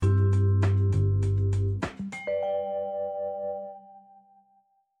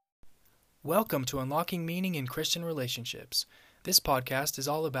Welcome to Unlocking Meaning in Christian Relationships. This podcast is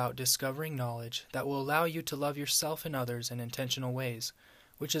all about discovering knowledge that will allow you to love yourself and others in intentional ways,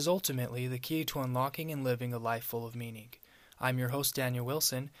 which is ultimately the key to unlocking and living a life full of meaning. I'm your host, Daniel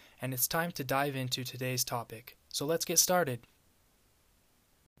Wilson, and it's time to dive into today's topic. So let's get started.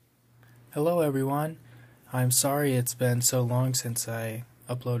 Hello, everyone. I'm sorry it's been so long since I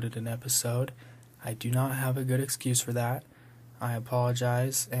uploaded an episode. I do not have a good excuse for that. I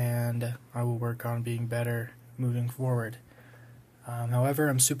apologize, and I will work on being better moving forward. However,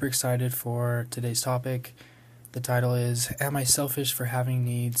 I'm super excited for today's topic. The title is, Am I Selfish for Having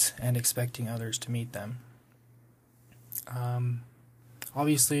Needs and Expecting Others to Meet Them?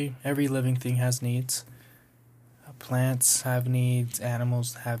 Obviously, every living thing has needs. Plants have needs,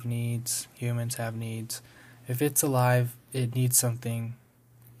 animals have needs, humans have needs. If it's alive, it needs something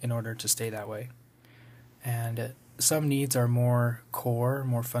in order to stay that way. And some needs are more core,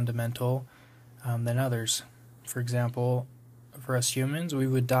 more fundamental than others. For example, for us humans, we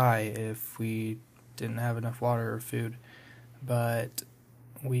would die if we didn't have enough water or food. But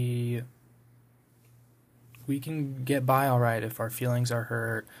we can get by all right if our feelings are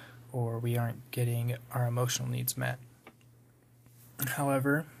hurt or we aren't getting our emotional needs met.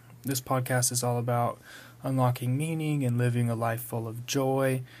 However, this podcast is all about unlocking meaning and living a life full of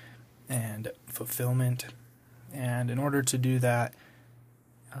joy and fulfillment. And in order to do that,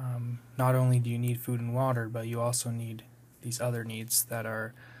 not only do you need food and water, but you also need these other needs that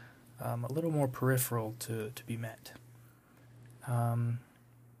are a little more peripheral to be met. And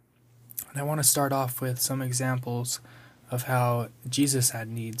I want to start off with some examples of how Jesus had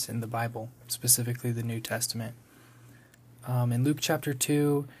needs in the Bible, specifically the New Testament. In Luke chapter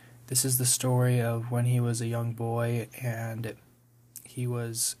 2, this is the story of when he was a young boy and he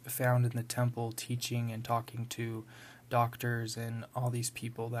was found in the temple teaching and talking to doctors and all these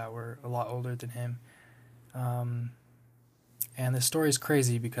people that were a lot older than him. And the story is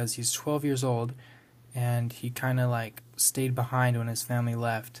crazy because he's 12 years old and he kind of stayed behind when his family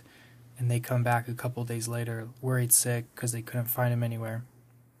left. And they come back a couple days later, worried sick because they couldn't find him anywhere.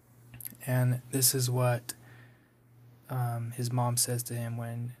 And this is what his mom says to him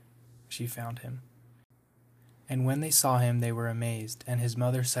when she found him. And when they saw him, they were amazed. And his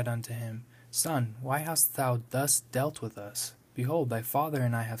mother said unto him, Son, why hast thou thus dealt with us? Behold, thy father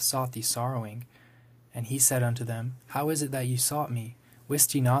and I have sought thee sorrowing. And he said unto them, How is it that ye sought me?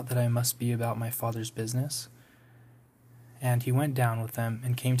 Wist ye not that I must be about my father's business? And he went down with them,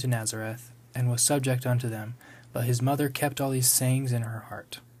 and came to Nazareth, and was subject unto them. But his mother kept all these sayings in her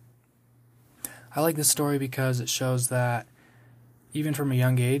heart. I like this story because it shows that even from a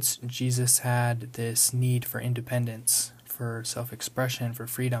young age, Jesus had this need for independence, for self-expression, for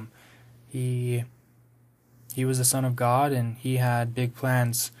freedom. He was the Son of God, and he had big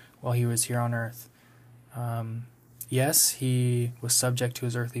plans while he was here on earth. Yes, he was subject to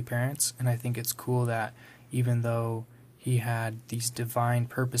his earthly parents, and I think it's cool that even though he had these divine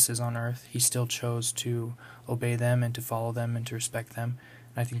purposes on earth, he still chose to obey them and to follow them and to respect them.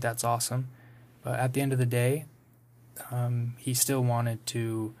 And I think that's awesome. But at the end of the day, he still wanted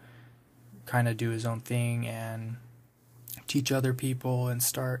to kind of do his own thing and teach other people and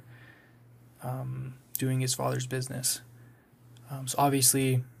start doing his father's business. So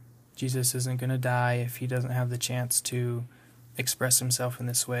obviously, Jesus isn't going to die if he doesn't have the chance to express himself in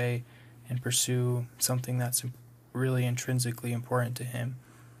this way and pursue something that's really intrinsically important to him.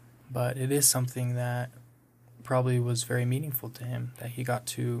 But it is something that probably was very meaningful to him, that he got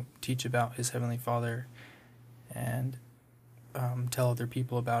to teach about his Heavenly Father and tell other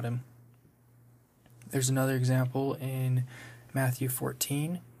people about him. There's another example in Matthew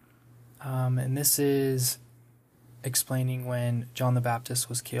 14, and this is explaining when John the Baptist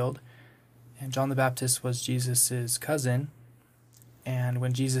was killed. And John the Baptist was Jesus' cousin, and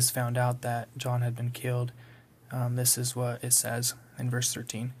when Jesus found out that John had been killed, this is what it says in verse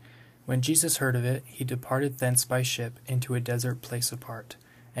 13. When Jesus heard of it, he departed thence by ship into a desert place apart.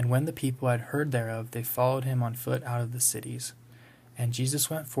 And when the people had heard thereof, they followed him on foot out of the cities. And Jesus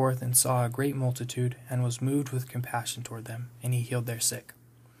went forth and saw a great multitude, and was moved with compassion toward them, and he healed their sick.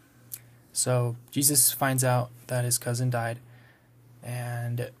 So Jesus finds out that his cousin died,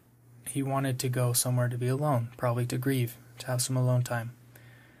 and he wanted to go somewhere to be alone, probably to grieve, to have some alone time.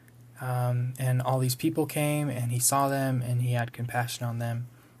 And all these people came, and he saw them, and he had compassion on them,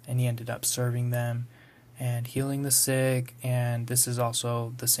 and he ended up serving them and healing the sick. And this is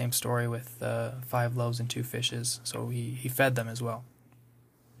also the same story with the 5 loaves and 2 fishes. So he fed them as well.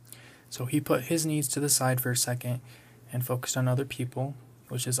 So he put his needs to the side for a second and focused on other people,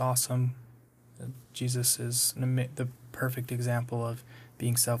 which is awesome. Jesus is the perfect example of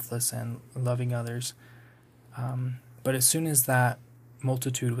being selfless and loving others. But as soon as that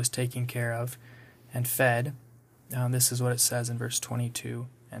multitude was taken care of and fed, this is what it says in verse 22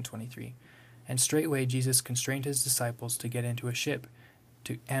 and 23. And straightway Jesus constrained his disciples to get into a ship,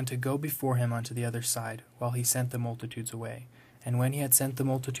 and to go before him unto the other side, while he sent the multitudes away. And when he had sent the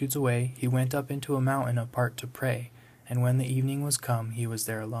multitudes away, he went up into a mountain apart to pray. And when the evening was come, he was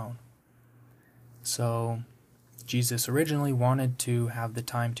there alone. So Jesus originally wanted to have the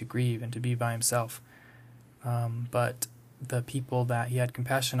time to grieve and to be by himself. But the people that he had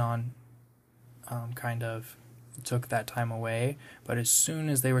compassion on kind of took that time away. But as soon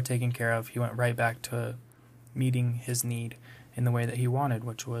as they were taken care of, he went right back to meeting his need in the way that he wanted,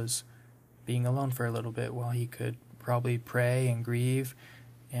 which was being alone for a little bit while he could probably pray and grieve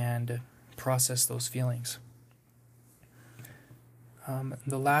and process those feelings.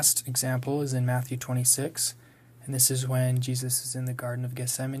 The last example is in Matthew 26, and this is when Jesus is in the Garden of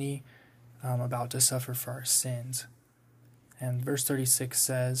Gethsemane, about to suffer for our sins. And verse 36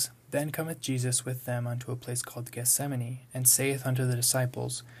 says, Then cometh Jesus with them unto a place called Gethsemane, and saith unto the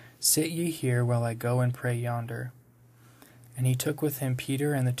disciples, Sit ye here while I go and pray yonder. And he took with him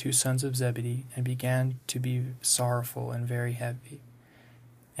Peter and the 2 sons of Zebedee, and began to be sorrowful and very heavy.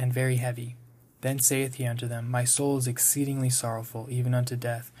 Then saith he unto them, My soul is exceedingly sorrowful, even unto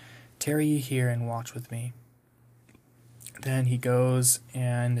death. Tarry ye here and watch with me. Then he goes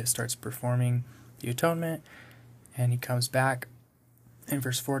and starts performing the atonement, and he comes back in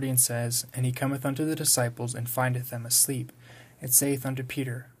verse 40 and says, And he cometh unto the disciples, and findeth them asleep. It saith unto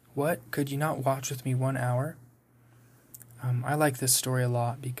Peter, What, could ye not watch with me 1 hour? I like this story a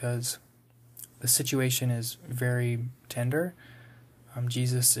lot because the situation is very tender.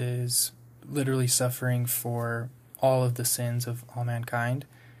 Jesus is literally suffering for all of the sins of all mankind,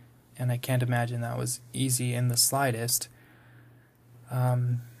 and I can't imagine that was easy in the slightest.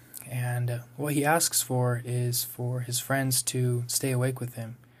 And what he asks for is for his friends to stay awake with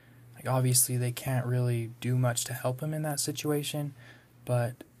him. Like, obviously they can't really do much to help him in that situation,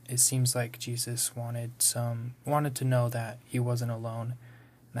 but it seems like Jesus wanted to know that he wasn't alone,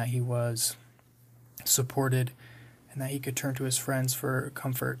 that he was supported, and that he could turn to his friends for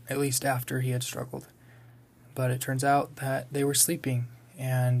comfort, at least after he had struggled. But it turns out that they were sleeping,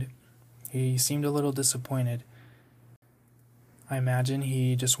 and he seemed a little disappointed. I imagine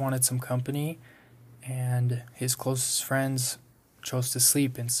he just wanted some company, and his closest friends chose to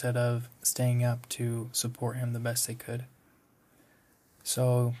sleep instead of staying up to support him the best they could.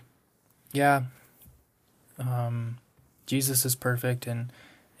 So, yeah, Jesus is perfect, and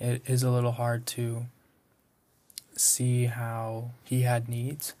it is a little hard to see how he had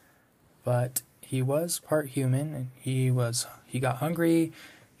needs, but he was part human, and he got hungry,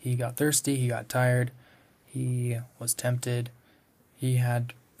 he got thirsty, he got tired, he was tempted, he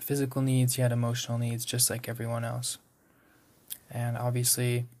had physical needs, he had emotional needs, just like everyone else. And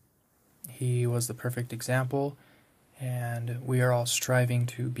obviously, he was the perfect example, and we are all striving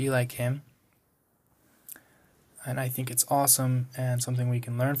to be like him. And I think it's awesome, and something we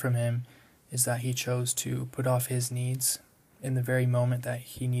can learn from him is that he chose to put off his needs in the very moment that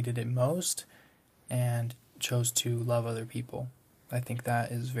he needed it most, and chose to love other people. I think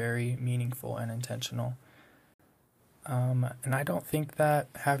that is very meaningful and intentional. And I don't think that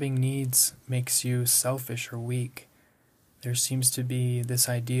having needs makes you selfish or weak. There seems to be this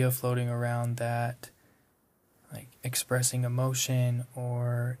idea floating around that like expressing emotion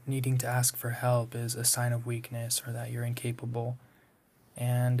or needing to ask for help is a sign of weakness, or that you're incapable.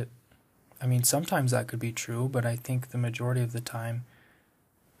 And I mean, sometimes that could be true, but I think the majority of the time,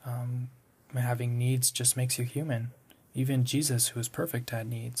 having needs just makes you human. Even Jesus, who is perfect, had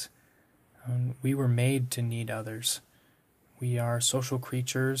needs. We were made to need others. We are social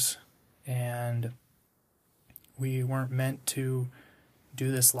creatures, and we weren't meant to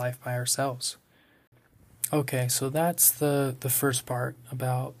do this life by ourselves. Okay, so that's the first part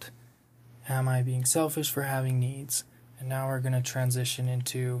about am I being selfish for having needs? And now we're going to transition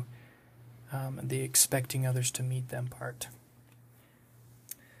into the expecting others to meet them part.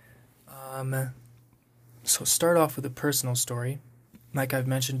 So start off with a personal story. Like I've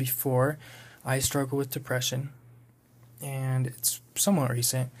mentioned before, I struggle with depression, and it's somewhat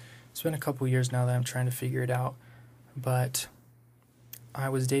recent. It's been a couple years now that I'm trying to figure it out, but I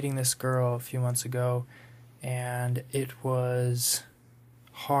was dating this girl a few months ago, and it was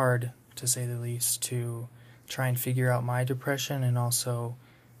hard, to say the least, to try and figure out my depression and also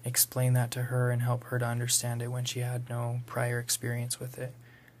explain that to her and help her to understand it when she had no prior experience with it.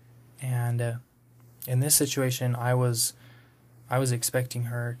 And in this situation, I was expecting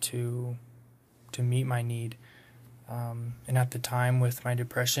her to meet my need. And at the time with my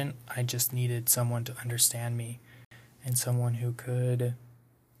depression, I just needed someone to understand me and someone who could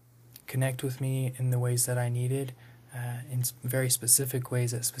connect with me in the ways that I needed, in very specific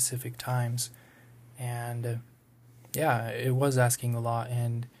ways at specific times. And yeah, it was asking a lot,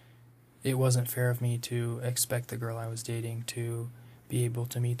 and it wasn't fair of me to expect the girl I was dating to be able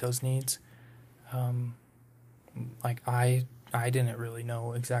to meet those needs. Um, like I didn't really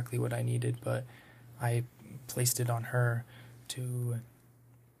know exactly what I needed, but I placed it on her to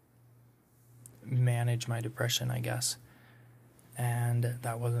manage my depression, I guess. And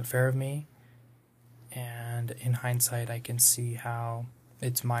that wasn't fair of me. And in hindsight, I can see how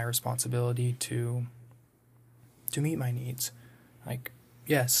it's my responsibility to meet my needs. Like,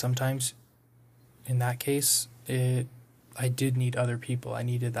 yes, sometimes in that case, I did need other people. I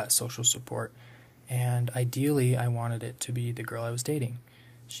needed that social support. And ideally, I wanted it to be the girl I was dating.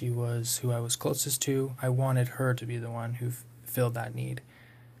 She was who I was closest to. I wanted her to be the one who filled that need.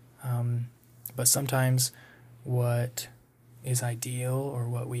 But sometimes what is ideal, or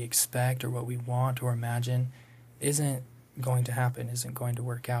what we expect, or what we want or imagine isn't going to happen, isn't going to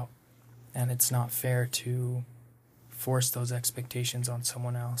work out. And it's not fair to force those expectations on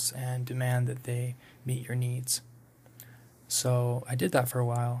someone else and demand that they meet your needs. So I did that for a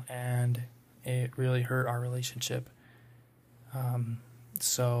while, and it really hurt our relationship.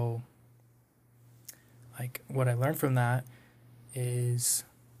 So like, what I learned from that is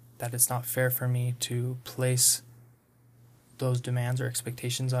that it's not fair for me to place those demands or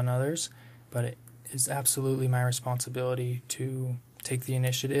expectations on others, but it is absolutely my responsibility to take the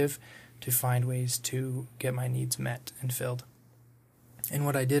initiative to find ways to get my needs met and filled. And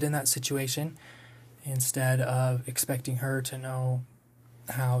what I did in that situation, instead of expecting her to know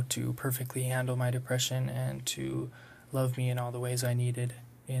how to perfectly handle my depression and to love me in all the ways I needed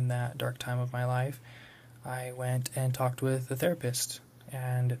in that dark time of my life, I went and talked with a therapist.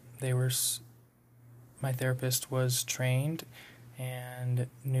 And my therapist was trained and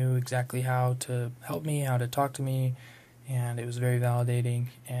knew exactly how to help me, how to talk to me, and it was very validating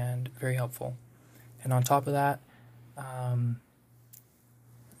and very helpful. And on top of that,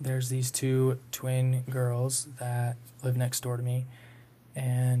 there's these two twin girls that live next door to me,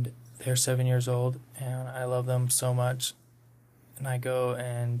 and they're 7 years old, and I love them so much. And I go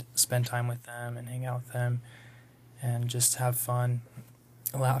and spend time with them and hang out with them and just have fun,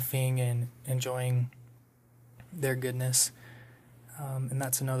 laughing and enjoying their goodness. And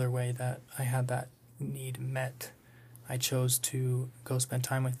that's another way that I had that need met. I chose to go spend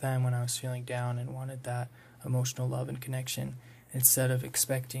time with them when I was feeling down and wanted that emotional love and connection, instead of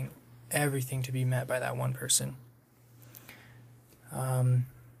expecting everything to be met by that one person.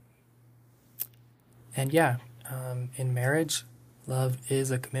 In marriage, love is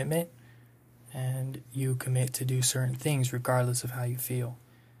a commitment, and you commit to do certain things regardless of how you feel.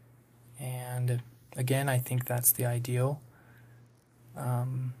 And again, I think that's the ideal.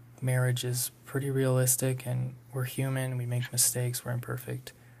 Marriage is pretty realistic, and we're human, we make mistakes, we're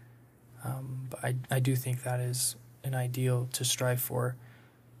imperfect. But I do think that is an ideal to strive for.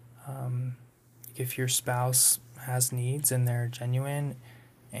 If your spouse has needs and they're genuine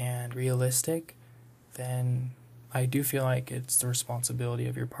and realistic, then I do feel like it's the responsibility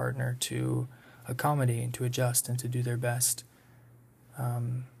of your partner to accommodate and to adjust and to do their best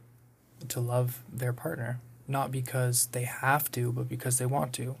to love their partner. Not because they have to, but because they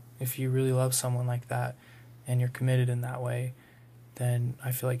want to. If you really love someone like that and you're committed in that way, then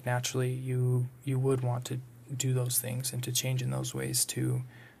I feel like naturally you would want to do those things and to change in those ways to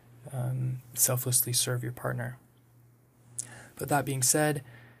selflessly serve your partner. But that being said,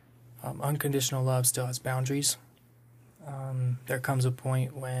 unconditional love still has boundaries. There comes a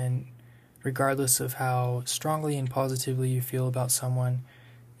point when, regardless of how strongly and positively you feel about someone,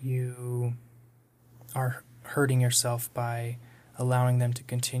 you are hurting yourself by allowing them to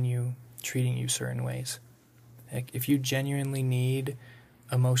continue treating you certain ways. Like, if you genuinely need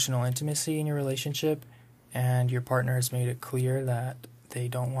emotional intimacy in your relationship and your partner has made it clear that they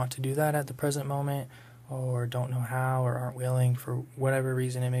don't want to do that at the present moment, or don't know how, or aren't willing for whatever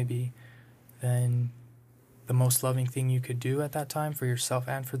reason it may be, then the most loving thing you could do at that time for yourself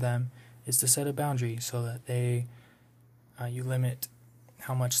and for them is to set a boundary so that you limit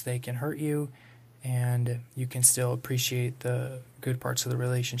how much they can hurt you, and you can still appreciate the good parts of the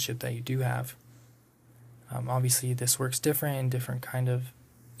relationship that you do have. Obviously, this works different in different kind of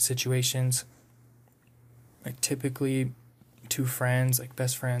situations. Like, typically, two friends, like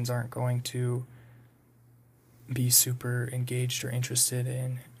best friends, aren't going to be super engaged or interested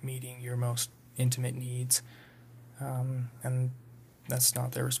in meeting your most intimate needs, and that's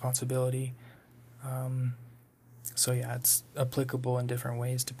not their responsibility. So yeah, it's applicable in different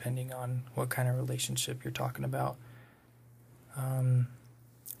ways depending on what kind of relationship you're talking about.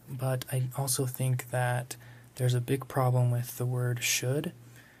 But I also think that there's a big problem with the word should.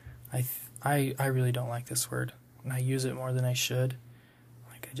 I really don't like this word, and I use it more than I should,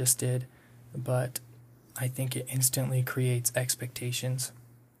 like I just did. But I think it instantly creates expectations,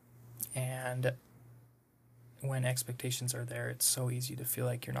 and when expectations are there, it's so easy to feel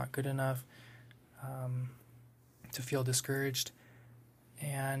like you're not good enough, to feel discouraged,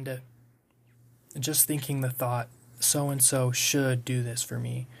 and just thinking the thought, so and so should do this for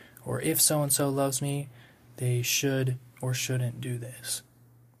me, or if so and so loves me, they should or shouldn't do this.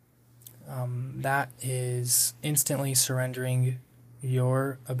 That is instantly surrendering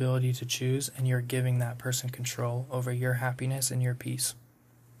your ability to choose, and you're giving that person control over your happiness and your peace.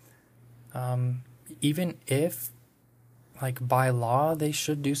 Even if, like, by law they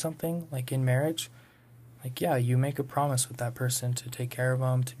should do something, like in marriage, like, yeah, you make a promise with that person to take care of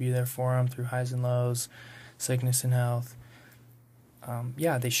them, to be there for them through highs and lows, sickness and health.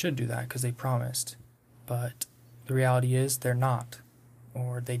 Yeah, they should do that because they promised. But the reality is they're not,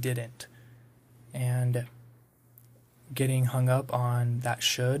 or they didn't. And getting hung up on that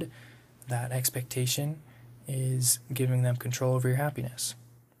should, that expectation, is giving them control over your happiness.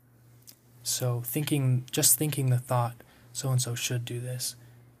 So just thinking the thought, so-and-so should do this,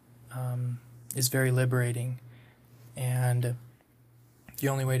 is very liberating. And the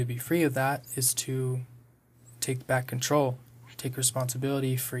only way to be free of that is to take back control, take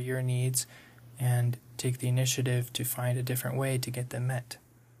responsibility for your needs, and take the initiative to find a different way to get them met.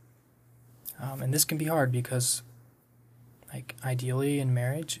 And this can be hard because, like, ideally in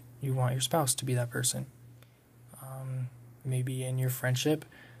marriage, you want your spouse to be that person. Maybe in your friendship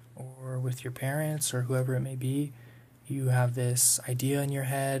or with your parents or whoever it may be, you have this idea in your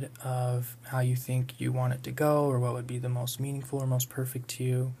head of how you think you want it to go or what would be the most meaningful or most perfect to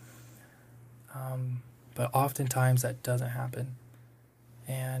you. But oftentimes that doesn't happen.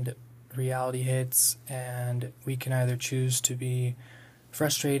 And reality hits, and we can either choose to be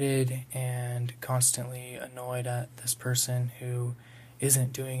frustrated and constantly annoyed at this person who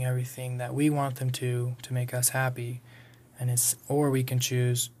isn't doing everything that we want them to make us happy, or we can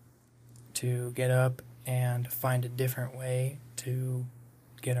choose to get up and find a different way to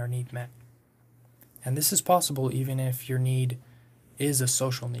get our need met. And this is possible even if your need is a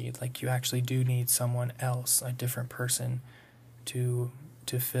social need, like you actually do need someone else, a different person, to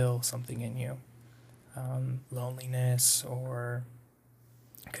fill something in you. Loneliness or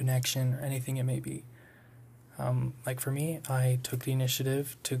connection or anything it may be. Like for me, I took the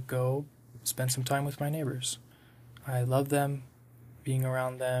initiative to go spend some time with my neighbors. I love them. Being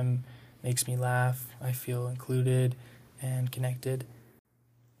around them makes me laugh. I feel included and connected.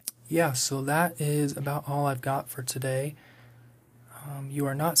 Yeah, so that is about all I've got for today. You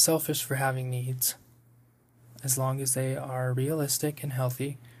are not selfish for having needs, as long as they are realistic and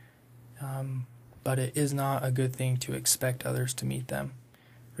healthy. But it is not a good thing to expect others to meet them,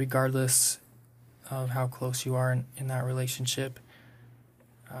 regardless of how close you are in that relationship.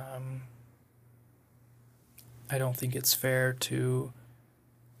 I don't think it's fair to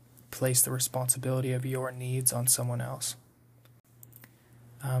place the responsibility of your needs on someone else.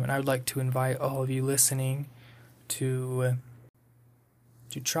 And I would like to invite all of you listening to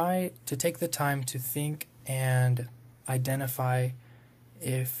try to take the time to think and identify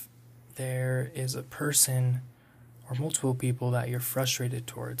if there is a person or multiple people that you're frustrated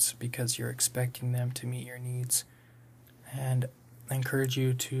towards because you're expecting them to meet your needs. And I encourage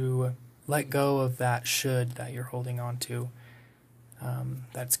you to let go of that should that you're holding on to,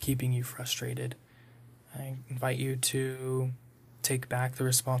 that's keeping you frustrated. I invite you to take back the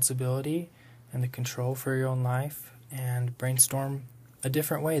responsibility and the control for your own life and brainstorm a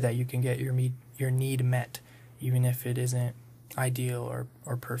different way that you can get your need met, even if it isn't ideal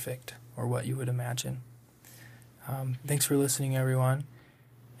or perfect or what you would imagine. Thanks for listening, everyone,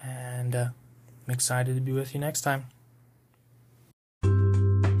 and I'm excited to be with you next time.